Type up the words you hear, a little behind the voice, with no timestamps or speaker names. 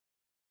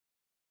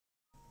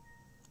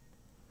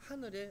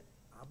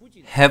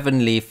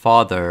Heavenly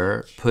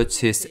Father puts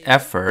His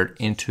effort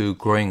into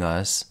growing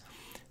us,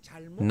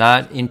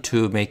 not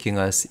into making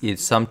us eat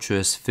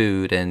sumptuous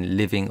food and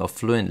living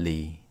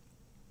affluently.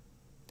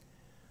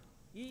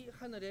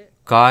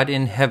 God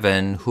in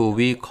heaven, who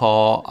we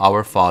call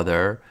our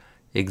Father,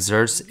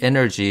 exerts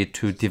energy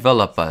to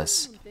develop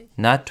us,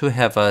 not to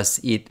have us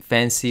eat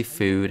fancy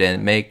food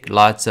and make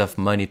lots of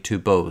money to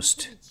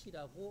boast.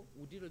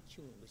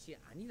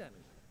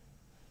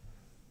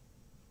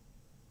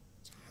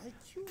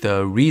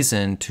 The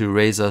reason to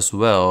raise us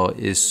well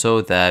is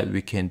so that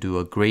we can do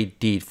a great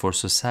deed for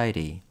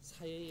society,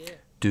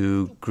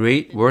 do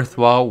great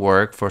worthwhile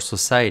work for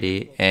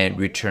society, and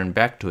return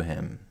back to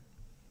Him.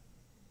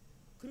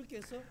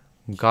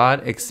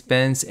 God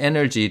expends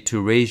energy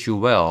to raise you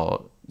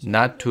well,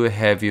 not to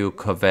have you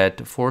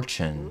covet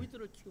fortune.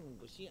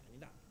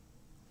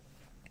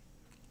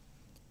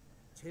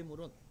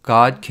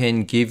 God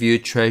can give you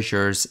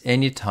treasures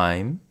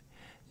anytime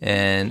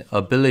and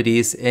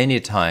abilities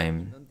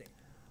anytime,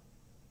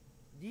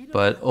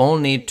 but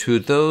only to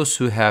those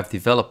who have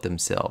developed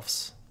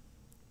themselves.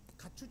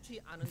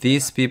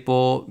 These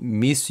people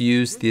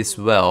misuse this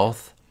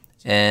wealth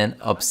and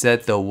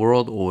upset the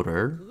world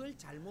order,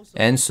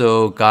 and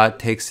so God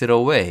takes it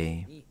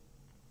away.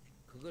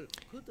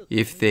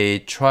 If they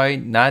try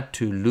not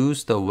to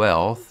lose the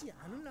wealth,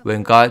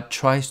 when God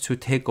tries to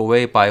take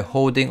away by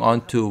holding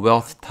on to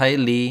wealth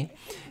tightly,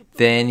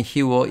 then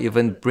He will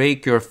even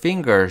break your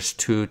fingers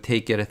to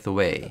take it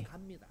away.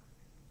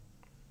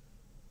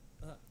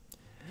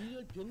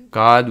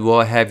 God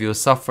will have you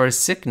suffer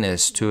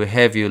sickness to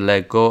have you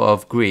let go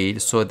of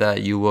greed so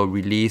that you will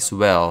release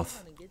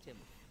wealth.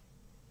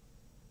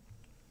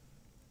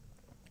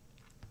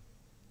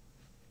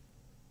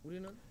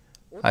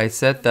 I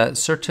said that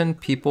certain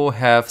people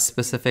have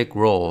specific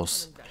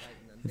roles.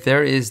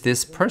 There is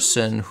this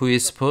person who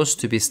is supposed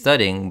to be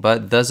studying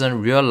but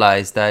doesn't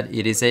realize that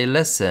it is a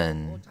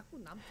lesson.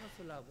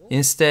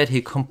 Instead,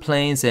 he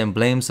complains and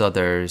blames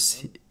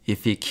others.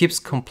 If he keeps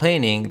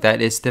complaining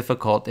that it's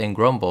difficult and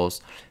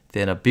grumbles,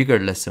 then a bigger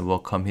lesson will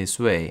come his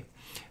way.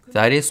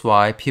 That is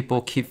why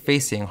people keep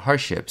facing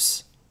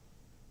hardships.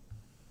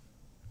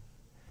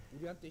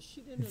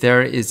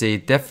 There is a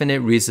definite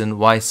reason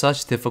why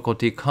such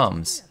difficulty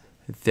comes.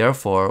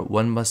 Therefore,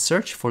 one must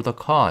search for the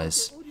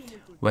cause.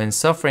 When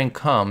suffering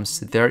comes,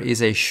 there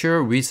is a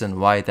sure reason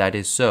why that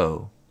is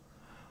so.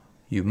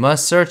 You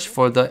must search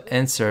for the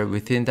answer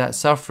within that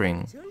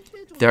suffering.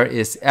 There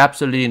is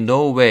absolutely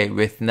no way,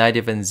 with not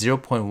even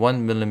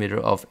 0.1 millimeter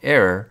of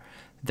error,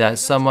 that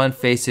someone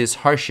faces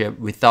hardship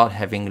without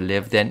having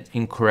lived an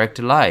incorrect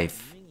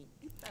life.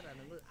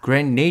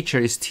 Grand nature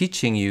is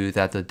teaching you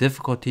that the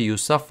difficulty you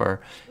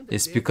suffer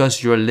is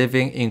because you are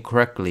living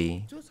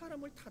incorrectly.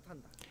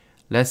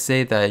 Let's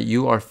say that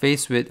you are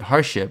faced with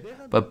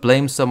hardship but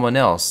blame someone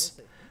else.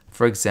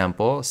 For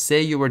example,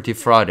 say you were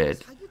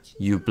defrauded.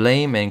 You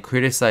blame and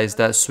criticize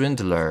that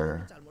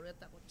swindler.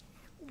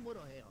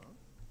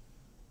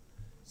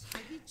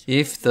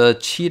 If the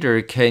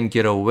cheater can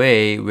get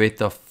away with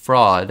the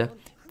fraud,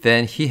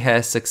 then he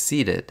has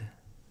succeeded.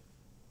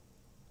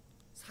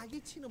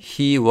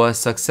 He was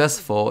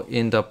successful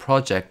in the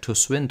project to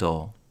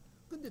swindle.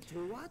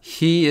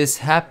 He is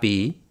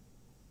happy.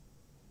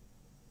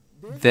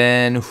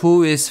 Then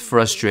who is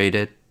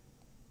frustrated?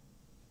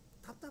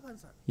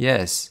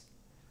 Yes,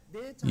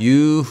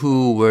 you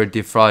who were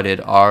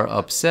defrauded are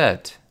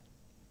upset.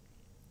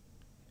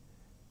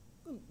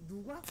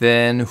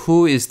 Then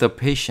who is the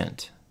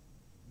patient?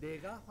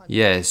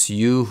 Yes,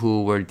 you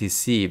who were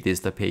deceived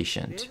is the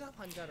patient.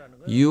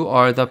 You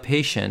are the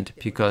patient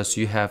because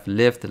you have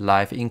lived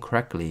life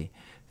incorrectly.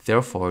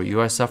 Therefore, you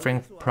are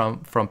suffering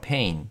from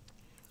pain.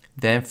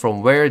 Then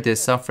from where did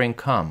suffering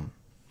come?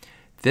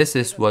 This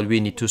is what we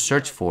need to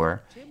search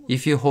for.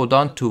 If you hold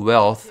on to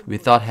wealth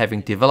without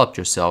having developed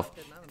yourself,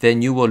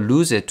 then you will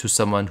lose it to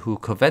someone who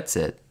covets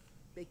it.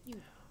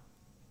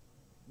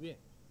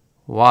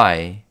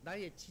 Why?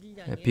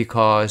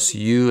 Because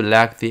you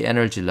lack the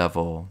energy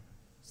level.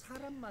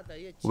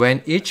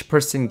 When each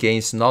person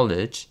gains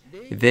knowledge,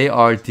 they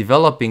are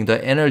developing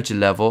the energy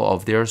level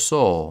of their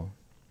soul.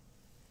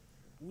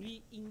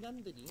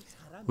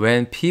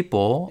 When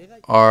people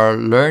are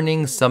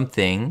learning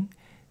something,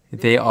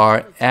 they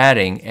are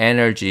adding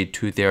energy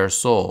to their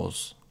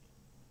souls.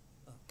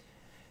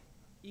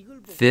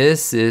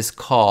 This is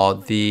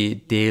called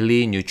the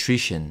daily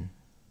nutrition.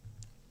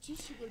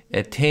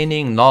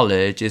 Attaining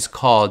knowledge is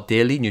called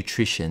daily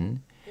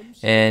nutrition,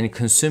 and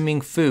consuming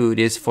food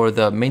is for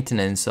the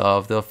maintenance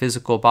of the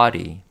physical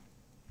body.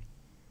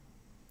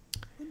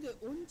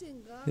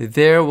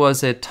 There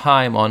was a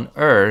time on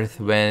earth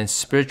when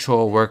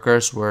spiritual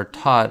workers were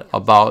taught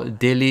about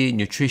daily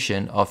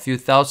nutrition a few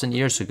thousand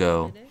years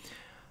ago.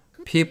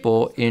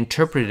 People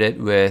interpreted it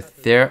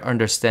with their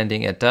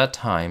understanding at that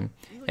time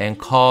and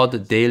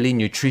called daily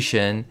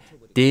nutrition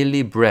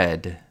daily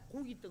bread.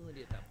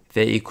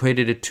 They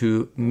equated it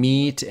to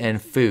meat and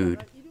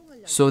food.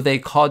 So they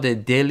called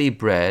it daily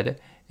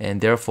bread, and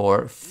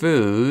therefore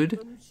food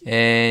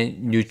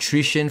and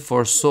nutrition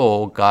for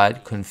soul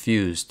got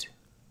confused.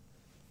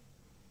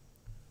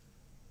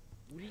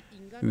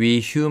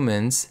 We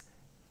humans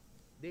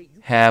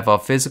have a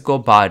physical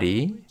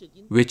body,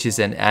 which is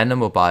an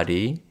animal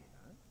body.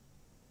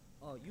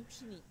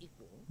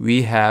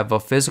 We have a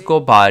physical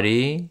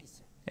body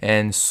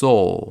and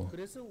soul.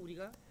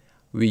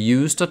 We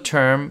use the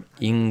term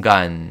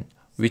인간,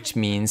 which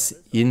means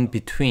in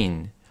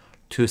between,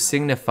 to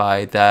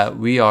signify that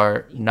we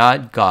are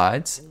not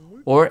gods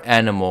or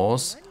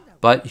animals,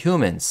 but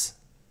humans.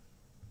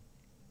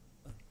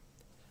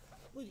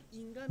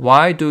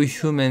 Why do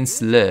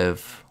humans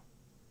live?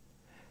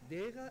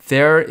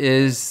 There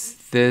is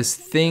this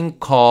thing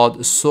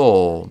called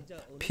soul.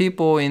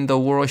 People in the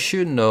world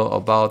should know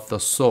about the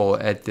soul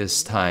at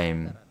this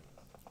time.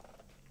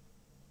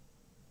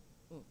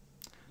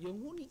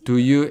 Do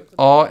you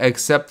all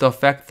accept the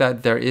fact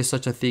that there is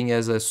such a thing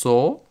as a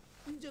soul?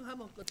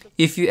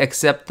 If you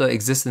accept the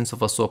existence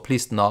of a soul,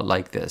 please nod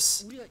like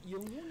this.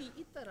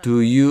 Do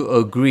you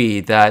agree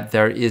that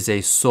there is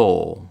a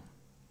soul?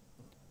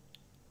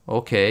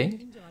 Okay,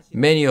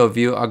 many of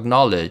you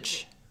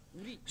acknowledge.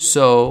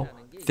 So,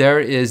 there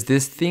is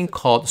this thing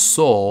called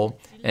soul,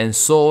 and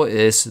soul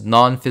is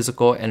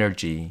non-physical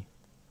energy.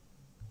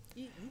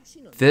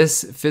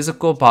 This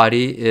physical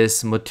body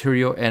is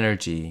material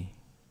energy.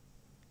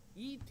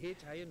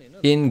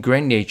 In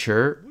great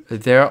nature,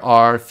 there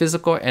are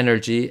physical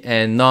energy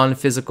and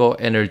non-physical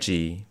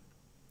energy.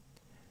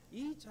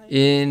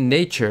 In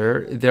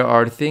nature, there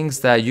are things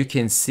that you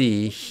can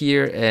see,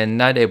 hear, and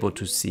not able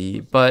to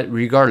see, but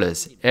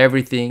regardless,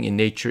 everything in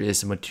nature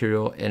is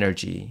material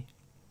energy.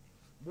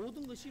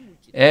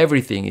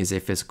 Everything is a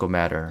physical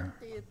matter.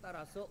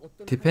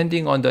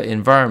 Depending on the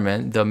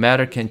environment, the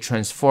matter can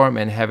transform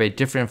and have a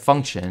different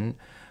function,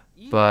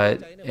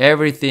 but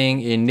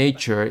everything in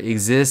nature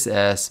exists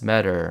as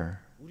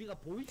matter.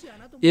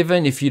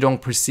 Even if you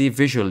don't perceive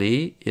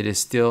visually, it is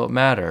still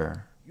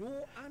matter.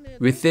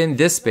 Within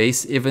this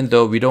space, even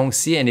though we don't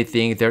see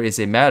anything, there is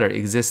a matter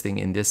existing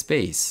in this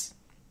space.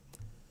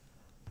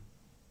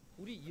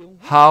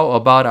 How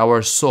about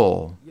our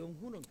soul?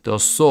 The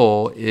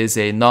soul is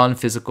a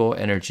non-physical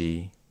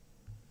energy.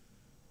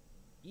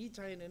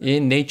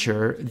 In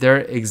nature, there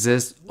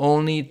exists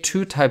only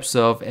two types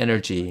of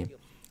energy,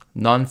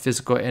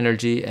 non-physical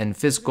energy and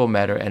physical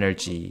matter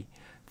energy.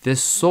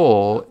 This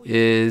soul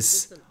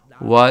is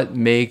what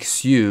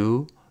makes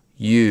you,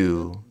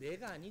 you.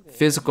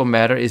 Physical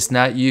matter is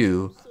not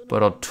you,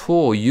 but a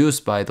tool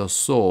used by the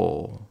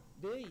soul.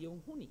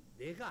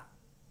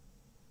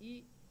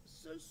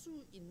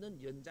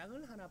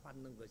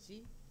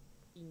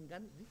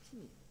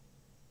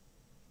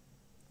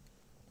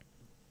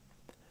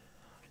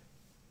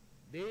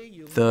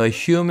 The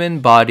human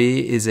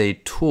body is a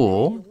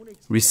tool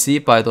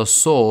received by the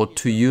soul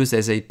to use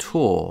as a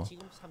tool.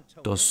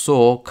 The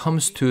soul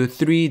comes to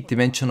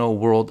three-dimensional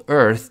world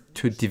Earth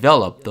to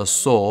develop the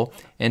soul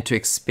and to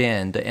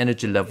expand the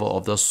energy level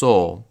of the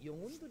soul.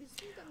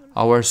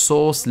 Our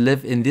souls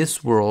live in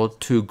this world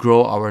to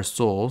grow our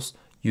souls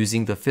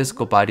using the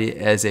physical body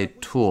as a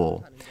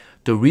tool.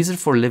 The reason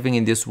for living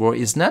in this world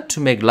is not to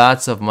make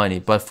lots of money,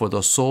 but for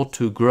the soul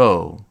to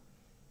grow.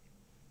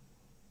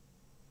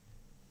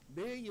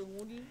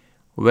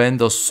 When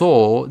the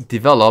soul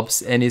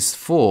develops and is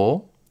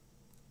full,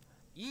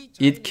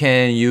 it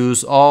can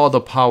use all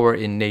the power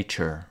in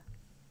nature.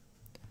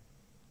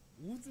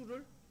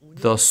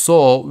 The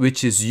soul,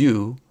 which is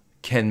you,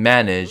 can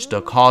manage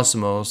the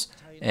cosmos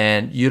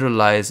and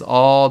utilize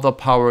all the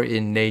power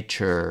in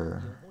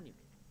nature.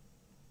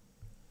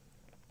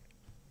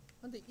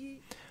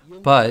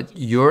 But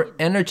your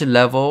energy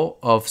level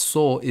of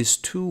soul is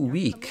too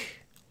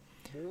weak.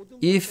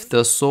 If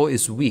the soul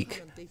is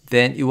weak,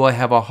 then it will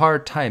have a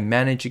hard time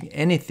managing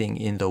anything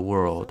in the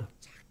world.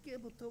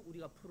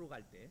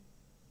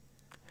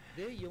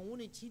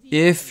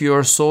 If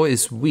your soul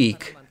is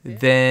weak,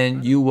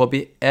 then you will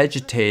be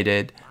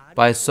agitated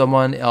by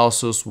someone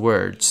else's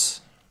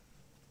words.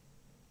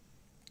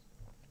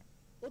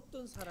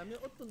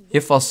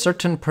 If a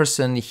certain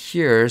person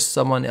hears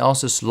someone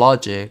else's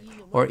logic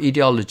or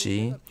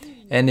ideology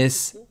and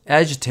is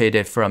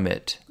agitated from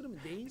it,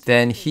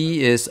 then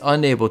he is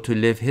unable to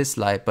live his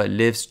life but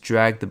lives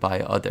dragged by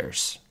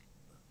others.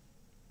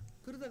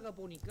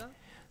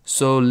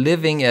 So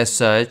living as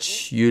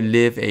such, you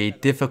live a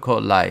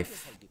difficult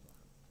life.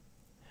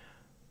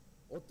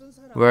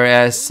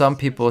 Whereas some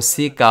people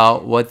seek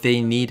out what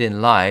they need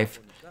in life,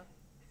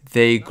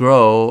 they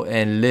grow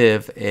and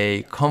live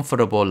a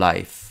comfortable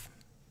life.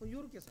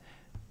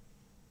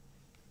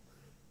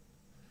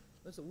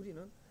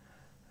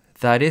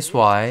 That is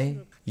why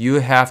you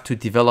have to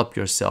develop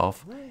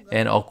yourself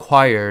and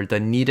acquire the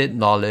needed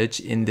knowledge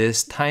in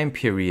this time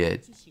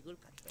period.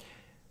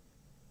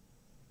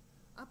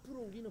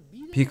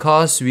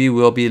 Because we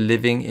will be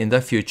living in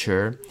the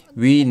future,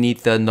 we need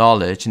the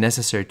knowledge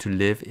necessary to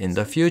live in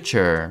the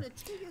future.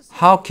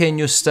 How can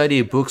you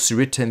study books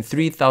written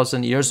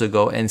 3,000 years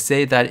ago and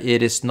say that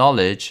it is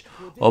knowledge,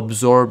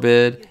 absorb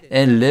it,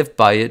 and live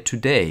by it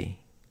today?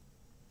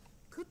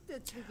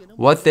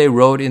 What they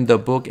wrote in the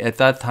book at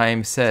that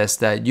time says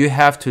that you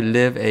have to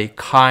live a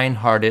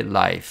kind-hearted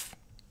life.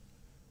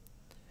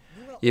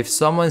 If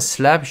someone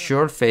slaps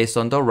your face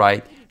on the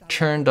right,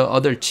 turn the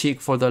other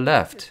cheek for the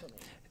left.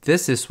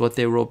 This is what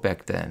they wrote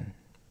back then.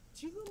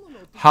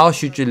 How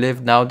should you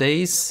live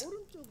nowadays?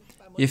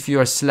 If you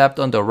are slapped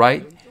on the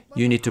right,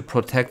 you need to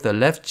protect the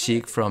left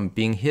cheek from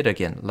being hit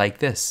again, like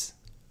this.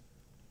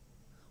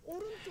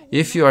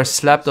 If you are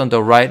slapped on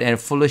the right and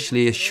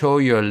foolishly show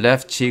your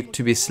left cheek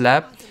to be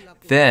slapped,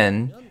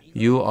 then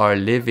you are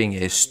living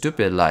a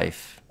stupid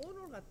life.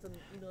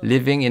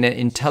 Living in an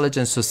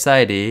intelligent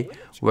society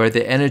where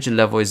the energy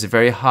level is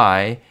very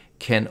high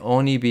can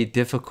only be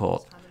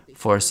difficult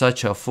for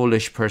such a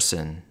foolish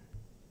person.